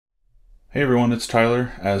Hey everyone, it's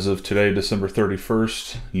Tyler. As of today, December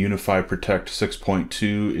 31st, Unifi Protect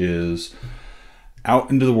 6.2 is out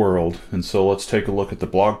into the world. And so let's take a look at the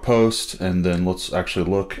blog post and then let's actually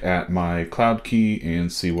look at my cloud key and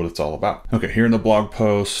see what it's all about. Okay, here in the blog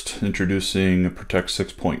post introducing Protect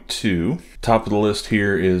 6.2. Top of the list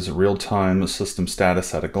here is real-time system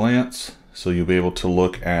status at a glance. So you'll be able to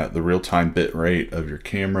look at the real-time bit rate of your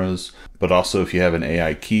cameras, but also if you have an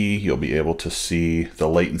AI key, you'll be able to see the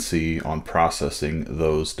latency on processing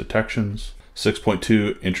those detections.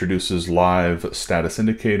 6.2 introduces live status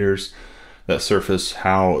indicators that surface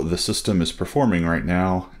how the system is performing right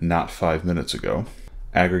now, not 5 minutes ago.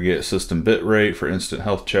 Aggregate system bit rate for instant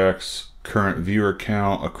health checks, current viewer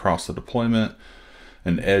count across the deployment,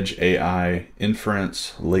 and edge AI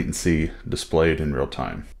inference latency displayed in real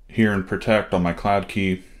time. Here in Protect on my cloud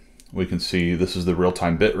key, we can see this is the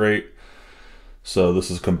real-time bit rate. So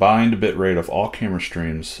this is combined bit rate of all camera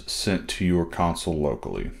streams sent to your console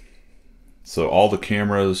locally. So all the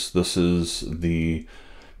cameras, this is the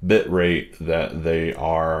bit rate that they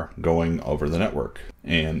are going over the network.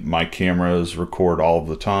 And my cameras record all of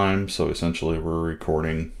the time. So essentially we're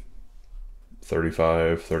recording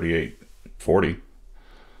 35, 38, 40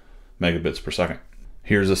 megabits per second.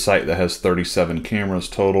 Here's a site that has 37 cameras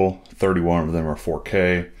total, 31 of them are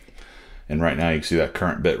 4K. And right now you can see that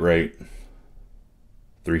current bit rate,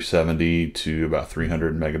 370 to about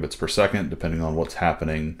 300 megabits per second, depending on what's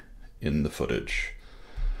happening in the footage.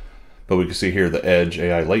 But we can see here the edge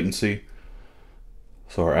AI latency.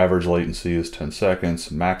 So our average latency is 10 seconds,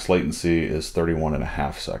 max latency is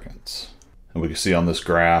 31.5 seconds. And we can see on this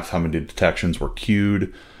graph how many detections were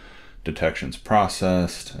queued, detections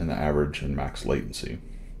processed, and the average and max latency.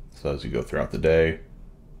 So as you go throughout the day,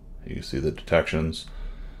 you can see the detections.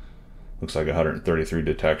 Looks like 133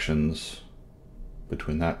 detections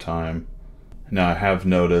between that time. Now I have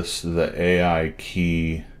noticed the AI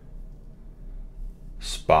key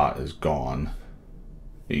spot is gone.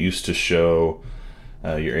 It used to show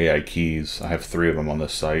your AI keys. I have 3 of them on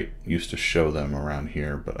this site. It used to show them around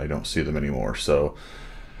here, but I don't see them anymore. So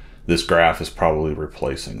this graph is probably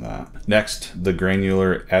replacing that. Next, the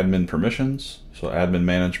granular admin permissions. So admin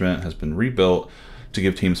management has been rebuilt to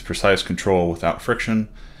give teams precise control without friction,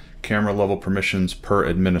 camera level permissions per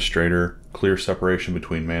administrator, clear separation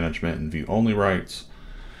between management and view only rights,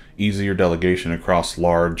 easier delegation across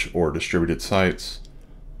large or distributed sites,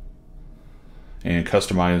 and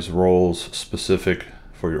customize roles specific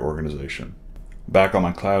for your organization. Back on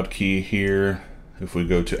my cloud key here, if we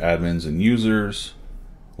go to admins and users,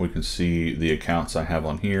 we can see the accounts I have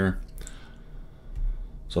on here.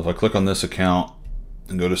 So if I click on this account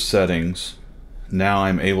and go to settings, now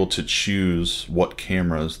I'm able to choose what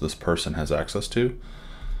cameras this person has access to.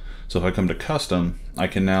 So if I come to custom, I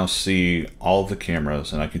can now see all of the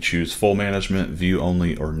cameras and I can choose full management, view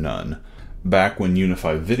only, or none. Back when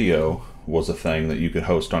Unifi Video was a thing that you could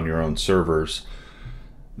host on your own servers,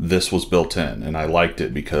 this was built in, and I liked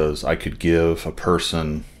it because I could give a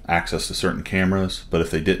person access to certain cameras, but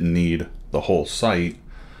if they didn't need the whole site,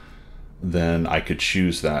 then I could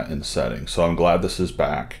choose that in the settings. So I'm glad this is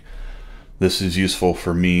back. This is useful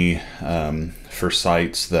for me for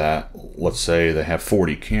sites that, let's say they have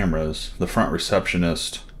 40 cameras. The front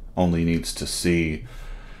receptionist only needs to see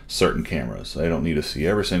certain cameras. They don't need to see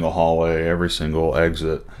every single hallway, every single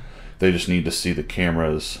exit. They just need to see the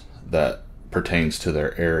cameras that pertains to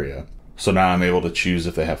their area. So now I'm able to choose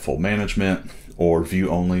if they have full management or view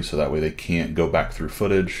only, so that way they can't go back through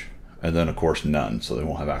footage, and then of course none, so they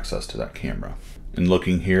won't have access to that camera. And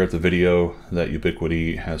looking here at the video that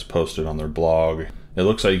Ubiquiti has posted on their blog, it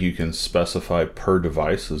looks like you can specify per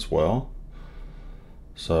device as well.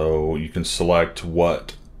 So you can select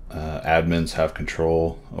what admins have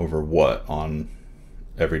control over what on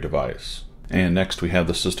every device. And next we have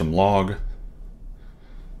the system log.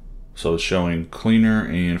 So it's showing cleaner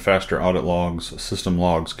and faster audit logs. System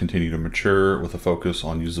logs continue to mature with a focus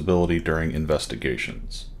on usability during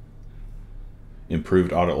investigations.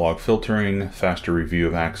 Improved audit log filtering, faster review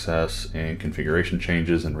of access and configuration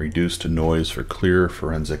changes, and reduced noise for clear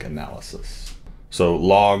forensic analysis. So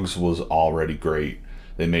logs was already great.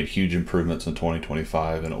 They made huge improvements in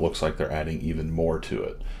 2025, and it looks like they're adding even more to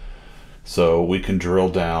it. So we can drill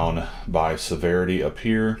down by severity up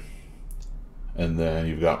here, and then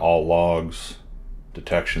you've got all logs,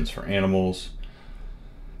 detections for animals.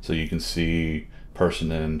 So you can see person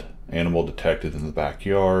and animal detected in the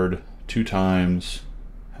backyard 2 times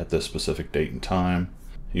at this specific date and time.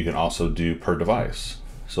 You can also do per device.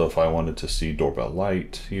 So if I wanted to see doorbell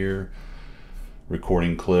light here,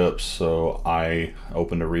 recording clips, so I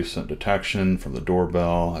opened a recent detection from the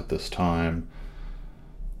doorbell at this time,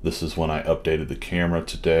 This is when I updated the camera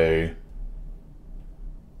today.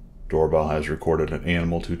 Doorbell has recorded an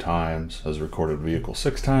animal 2 times, has recorded vehicle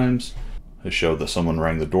 6 times. It showed that someone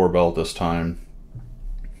rang the doorbell this time.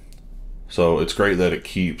 So it's great that it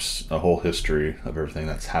keeps a whole history of everything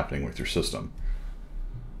that's happening with your system.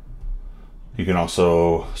 You can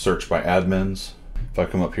also search by admins. If I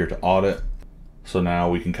come up here to audit, so now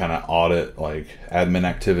we can kind of audit like admin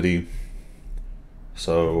activity.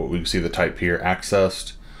 So we can see the type here,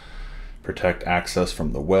 accessed, protect access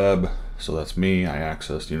from the web. So that's me, I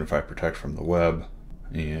accessed Unifi Protect from the web,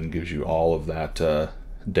 and gives you all of that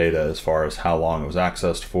data as far as how long it was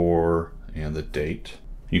accessed for and the date.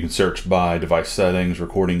 You can search by device settings,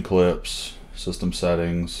 recording clips, system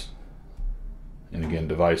settings, and again,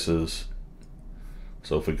 devices.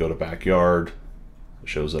 So if we go to backyard, it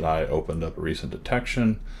shows that I opened up a recent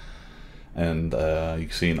detection. And you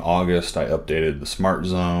can see in August, I updated the smart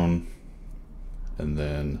zone, and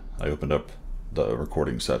then I opened up the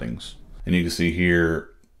recording settings. And you can see here,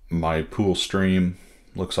 my pool stream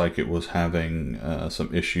looks like it was having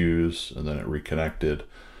some issues, and then it reconnected.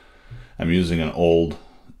 I'm using an old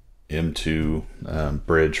M2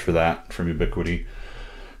 bridge for that from Ubiquiti.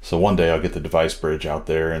 So one day I'll get the device bridge out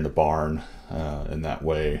there in the barn, and that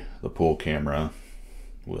way the pool camera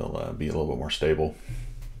will be a little bit more stable.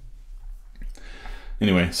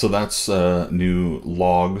 Anyway, so that's new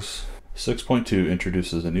logs. 6.2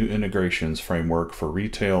 introduces a new integrations framework for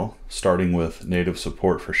retail, starting with native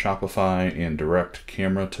support for Shopify and direct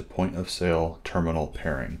camera to point of sale terminal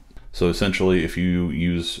pairing. So essentially, if you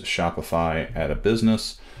use Shopify at a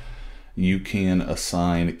business, you can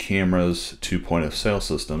assign cameras to point of sale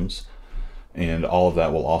systems, and all of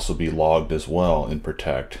that will also be logged as well in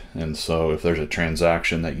Protect. And so if there's a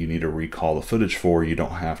transaction that you need to recall the footage for, you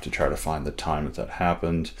don't have to try to find the time that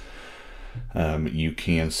happened. You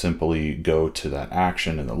can simply go to that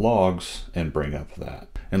action in the logs and bring up that.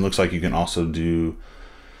 And it looks like you can also do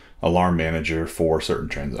alarm manager for certain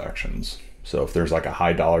transactions. So if there's like a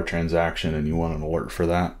high dollar transaction and you want an alert for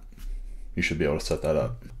that, you should be able to set that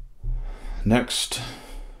up. Next,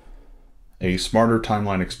 a smarter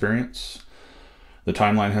timeline experience. The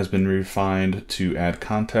timeline has been refined to add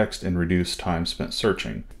context and reduce time spent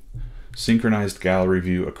searching. Synchronized gallery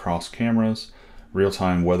view across cameras,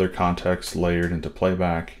 real-time weather context layered into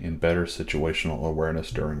playback, and better situational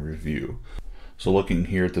awareness during review. So looking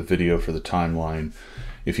here at the video for the timeline,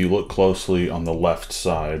 if you look closely on the left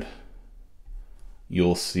side,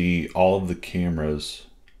 you'll see all of the cameras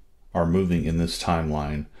are moving in this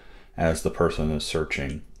timeline as the person is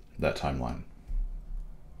searching that timeline.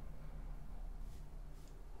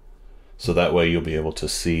 So that way you'll be able to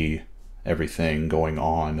see everything going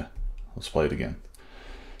on. Let's play it again.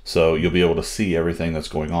 So you'll be able to see everything that's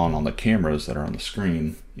going on the cameras that are on the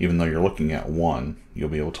screen. Even though you're looking at one, you'll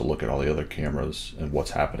be able to look at all the other cameras and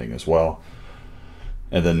what's happening as well.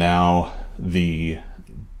 And then now the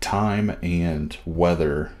time and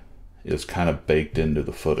weather is kind of baked into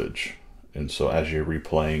the footage. And so as you're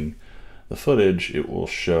replaying the footage, it will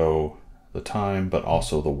show the time, but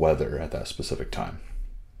also the weather at that specific time.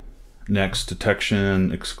 Next,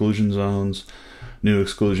 detection exclusion zones. New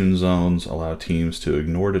exclusion zones allow teams to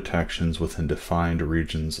ignore detections within defined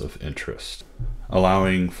regions of interest,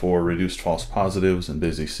 allowing for reduced false positives in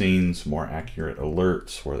busy scenes, more accurate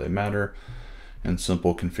alerts where they matter, and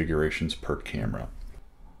simple configurations per camera.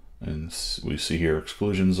 And we see here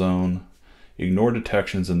exclusion zone. Ignore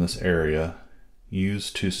detections in this area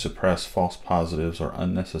used to suppress false positives or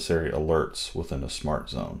unnecessary alerts within a smart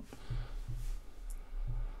zone.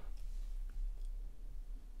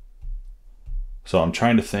 So I'm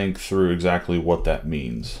trying to think through exactly what that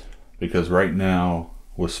means, because right now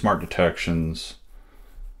with smart detections,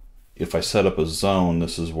 if I set up a zone,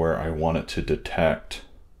 this is where I want it to detect,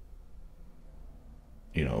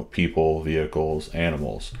 you know, people, vehicles,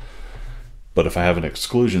 animals. But if I have an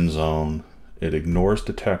exclusion zone, it ignores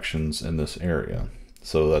detections in this area.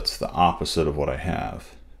 So that's the opposite of what I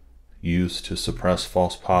have. Used to suppress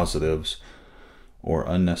false positives or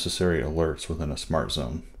unnecessary alerts within a smart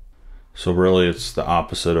zone. So really it's the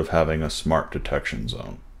opposite of having a smart detection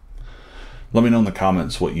zone. Let me know in the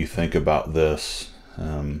comments what you think about this.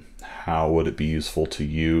 How would it be useful to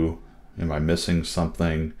you? Am I missing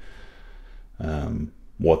something?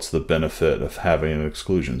 What's the benefit of having an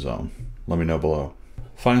exclusion zone? Let me know below.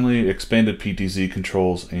 Finally, expanded PTZ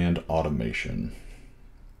controls and automation.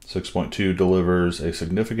 6.2 delivers a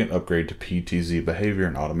significant upgrade to PTZ behavior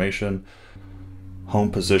and automation,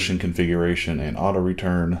 home position configuration and auto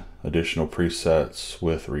return, additional presets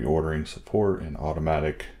with reordering support, and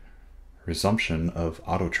automatic resumption of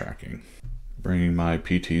auto tracking. Bringing my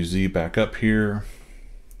PTZ back up here.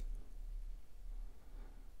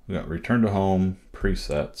 We got return to home,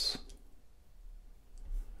 presets.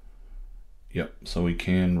 Yep, so we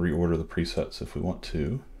can reorder the presets if we want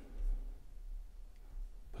to.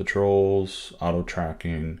 Patrols, auto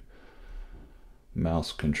tracking,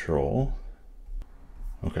 mouse control.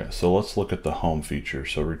 Okay, so let's look at the home feature.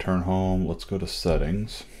 So return home, let's go to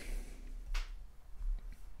settings.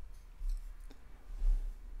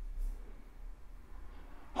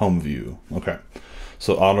 Home view, okay.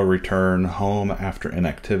 So auto return home after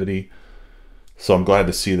inactivity. So I'm glad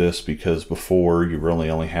to see this because before you really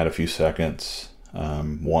only had a few seconds.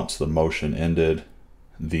 Once the motion ended,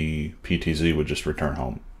 the PTZ would just return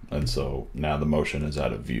home. And so now the motion is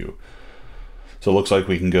out of view. So it looks like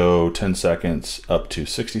we can go 10 seconds up to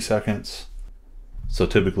 60 seconds. So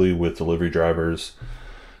typically with delivery drivers,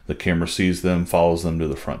 the camera sees them, follows them to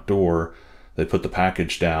the front door. They put the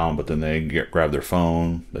package down, but then they grab their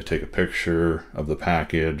phone, they take a picture of the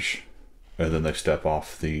package, and then they step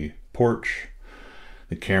off the porch.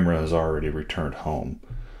 The camera has already returned home.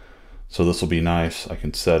 So this will be nice. I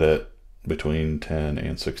can set it between 10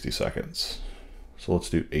 and 60 seconds. So let's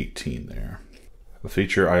do 18 there. A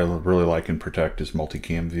feature I really like in Protect is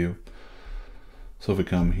multicam view. So if we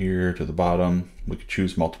come here to the bottom, we can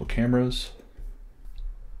choose multiple cameras.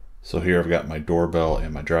 So here I've got my doorbell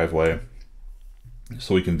and my driveway.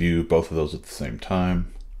 So we can view both of those at the same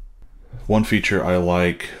time. One feature I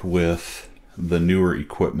like with the newer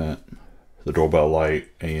equipment, the doorbell light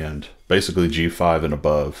and basically G5 and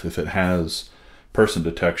above, if it has person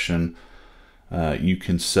detection, you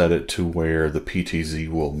can set it to where the PTZ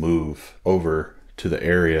will move over to the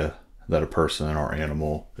area that a person or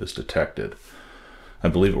animal is detected. I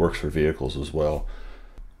believe it works for vehicles as well.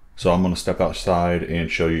 So I'm going to step outside and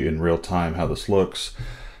show you in real time how this looks.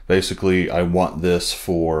 Basically, I want this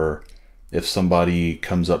for if somebody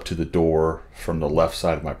comes up to the door from the left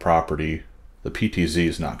side of my property, the PTZ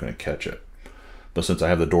is not going to catch it. But since I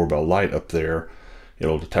have the doorbell light up there,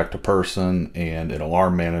 it'll detect a person, and an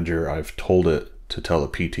alarm manager, I've told it to tell the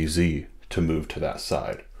PTZ to move to that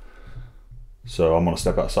side. So I'm going to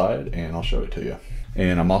step outside and I'll show it to you.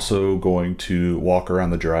 And I'm also going to walk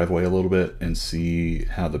around the driveway a little bit and see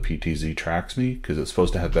how the PTZ tracks me, because it's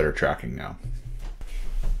supposed to have better tracking now.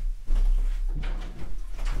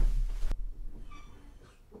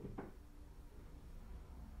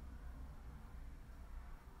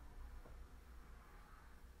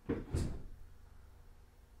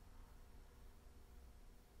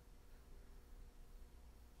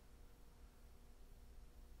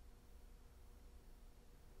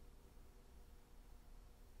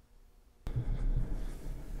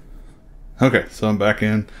 Okay, so I'm back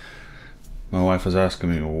in. My wife was asking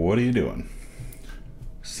me, what are you doing?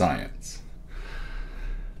 Science.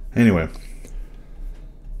 Anyway.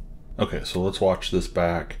 Okay, so let's watch this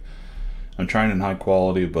back. I'm trying in high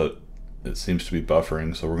quality, but it seems to be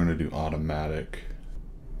buffering, so we're going to do automatic.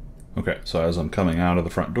 Okay, so as I'm coming out of the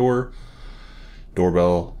front door,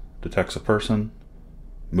 doorbell detects a person,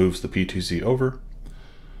 moves the PTZ over,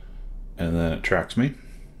 and then it tracks me.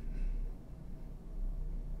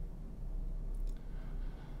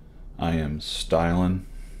 I am styling,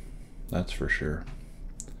 that's for sure.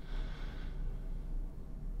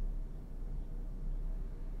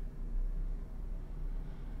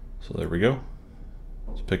 So there we go.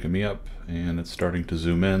 It's picking me up and it's starting to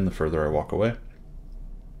zoom in the further I walk away.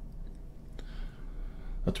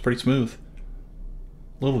 That's pretty smooth.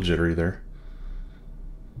 A little jittery there.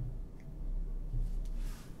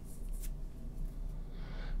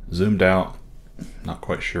 Zoomed out, not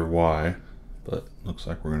quite sure why, but looks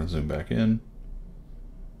like we're going to zoom back in.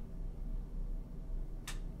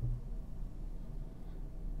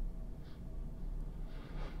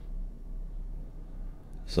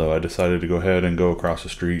 So I decided to go ahead and go across the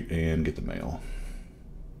street and get the mail.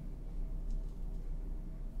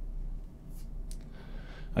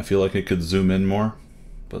 I feel like it could zoom in more,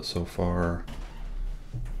 but so far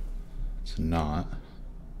it's not.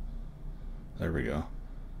 There we go.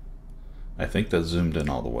 I think that zoomed in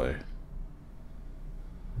all the way.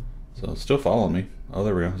 So it's still following me. Oh,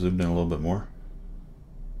 there we go. Zoomed in a little bit more.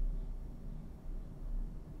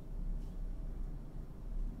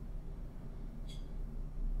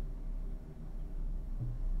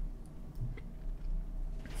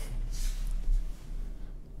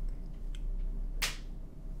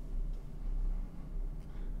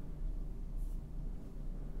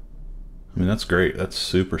 I mean, that's great. That's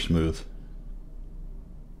super smooth.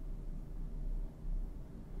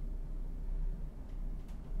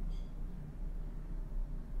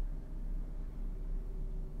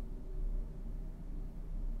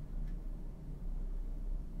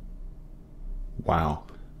 Wow.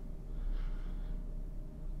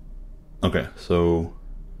 Okay, so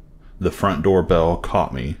the front doorbell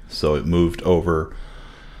caught me, so it moved over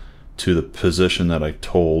to the position that I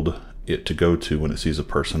told it to go to when it sees a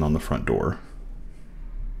person on the front door.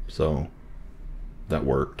 So that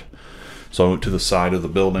worked. So I went to the side of the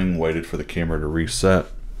building, waited for the camera to reset,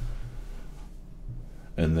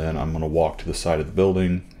 and then I'm going to walk to the side of the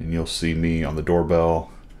building and you'll see me on the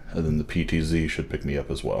doorbell, and then the PTZ should pick me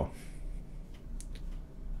up as well.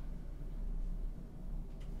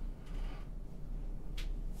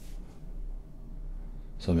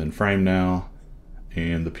 So I'm in frame now,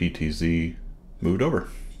 and the PTZ moved over.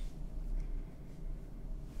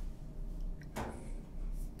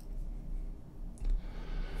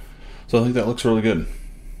 So I think that looks really good.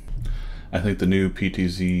 I think the new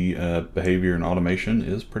PTZ behavior and automation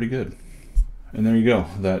is pretty good. And there you go.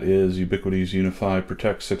 That is Ubiquiti's Unifi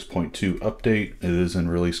Protect 6.2 update. It is in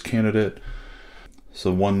release candidate.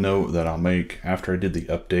 So one note that I'll make, after I did the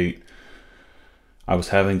update, I was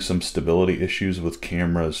having some stability issues with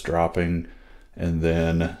cameras dropping, and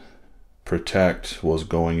then Protect was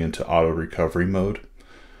going into auto recovery mode.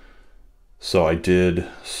 So I did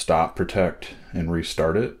stop Protect and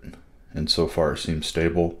restart it, and so far it seems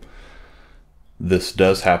stable. This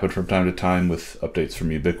does happen from time to time with updates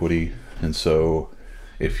from Ubiquiti, and so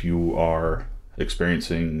if you are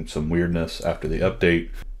experiencing some weirdness after the update,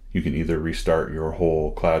 you can either restart your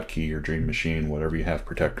whole Cloud Key or Dream Machine, whatever you have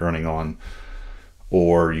Protect running on,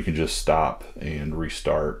 or you can just stop and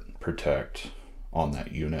restart Protect on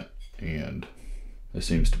that unit, and it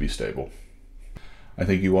seems to be stable. I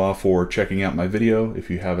thank you all for checking out my video. If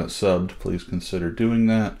you haven't subbed, please consider doing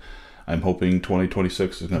that. I'm hoping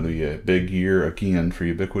 2026 is going to be a big year again for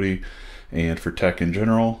Ubiquiti and for tech in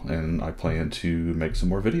general, and I plan to make some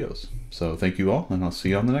more videos. So thank you all, and I'll see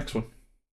you on the next one.